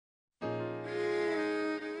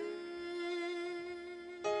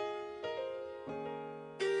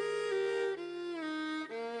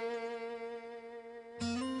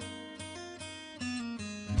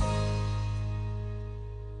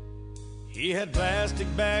He had plastic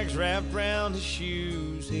bags wrapped around his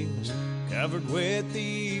shoes. He was covered with the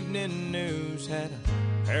evening news. Had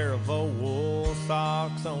a pair of old wool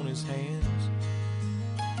socks on his hands.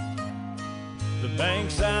 The bank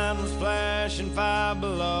sign was flashing 5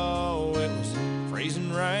 below. It was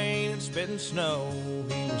freezing rain and spitting snow.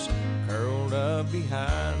 He was curled up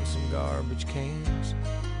behind some garbage cans.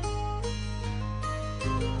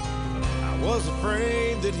 I was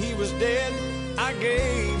afraid that he was dead. I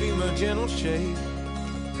gave him a gentle shake.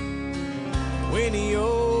 When he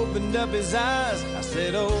opened up his eyes, I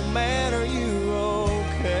said, "Old man, are you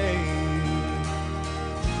okay?"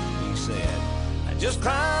 He said, "I just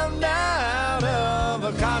climbed out of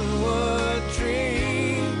a cottonwood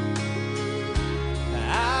tree.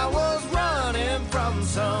 I was running from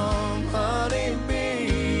some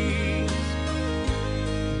honeybees,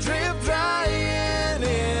 drip drying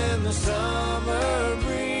in the summer breeze.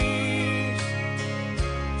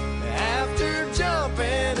 After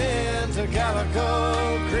jumping into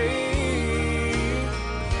Calico Creek,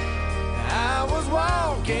 I was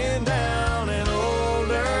walking down an old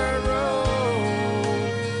dirt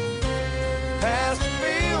road, past a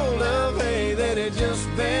field of hay that had just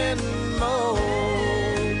been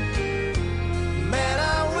mowed. Man,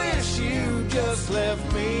 I wish you just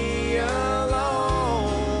left me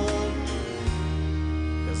alone,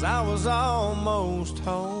 'cause I was almost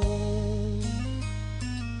home."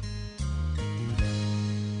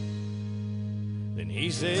 Then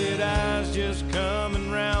he said, "I was just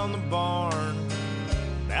coming round the barn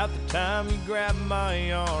about the time you grabbed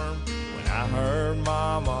my arm, when I heard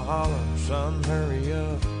Mama holler, 'Son, hurry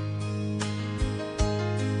up.'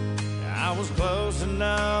 I was close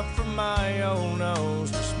enough for my old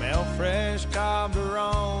nose to smell fresh cobbler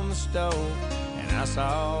on the stove, and I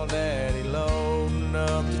saw Daddy loading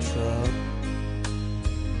up the truck.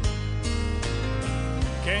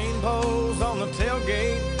 Cane poles on the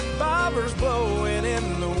tailgate, bobbers blowing in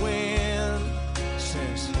the wind.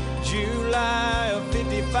 Since July of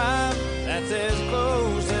 '55, that's as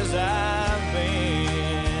close as I've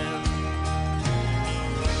been.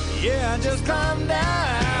 Yeah, I just climbed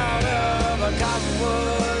out of a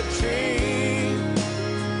cottonwood tree,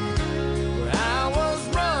 where I was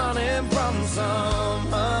running from some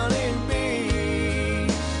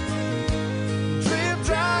honeybees, drip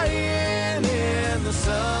drying in the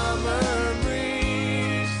summer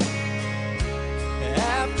breeze.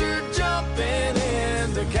 After jumping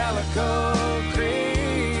into Calico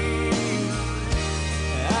Creek,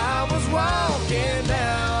 I was walking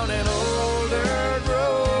down an old dirt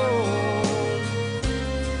road,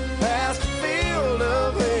 past a field of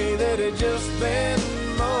hay that had just been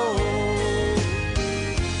mowed.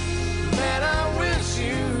 Man, I wish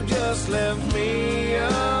you just left me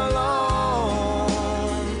alone.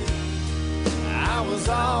 I was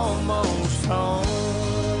almost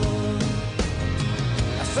home.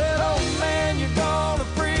 I said, "Oh man, you're gonna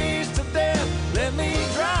freeze to death. Let me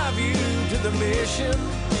drive you to the mission."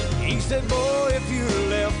 He said, "Boy, if you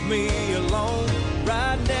left me alone,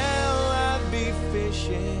 right now I'd be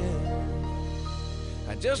fishing."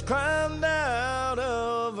 I just climbed out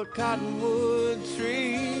of a cottonwood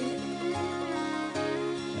tree.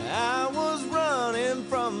 I was running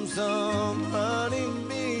from some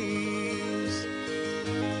honeybees,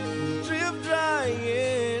 drip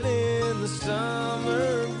drying in the summer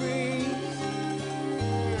breeze.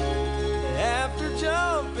 After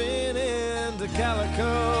jumping into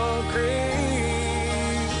Calico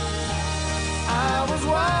Creek, I was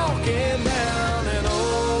walking down an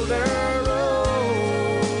old dirt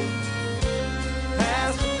road,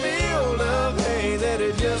 past a field of hay that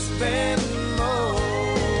had just been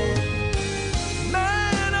mowed.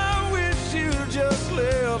 Man, I wish you just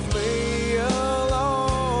left me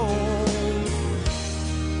alone,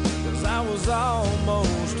 'cause I was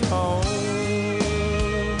almost home.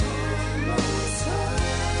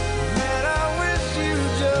 Man, I wish you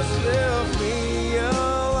just left me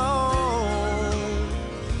alone.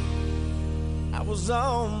 I was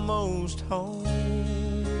almost home.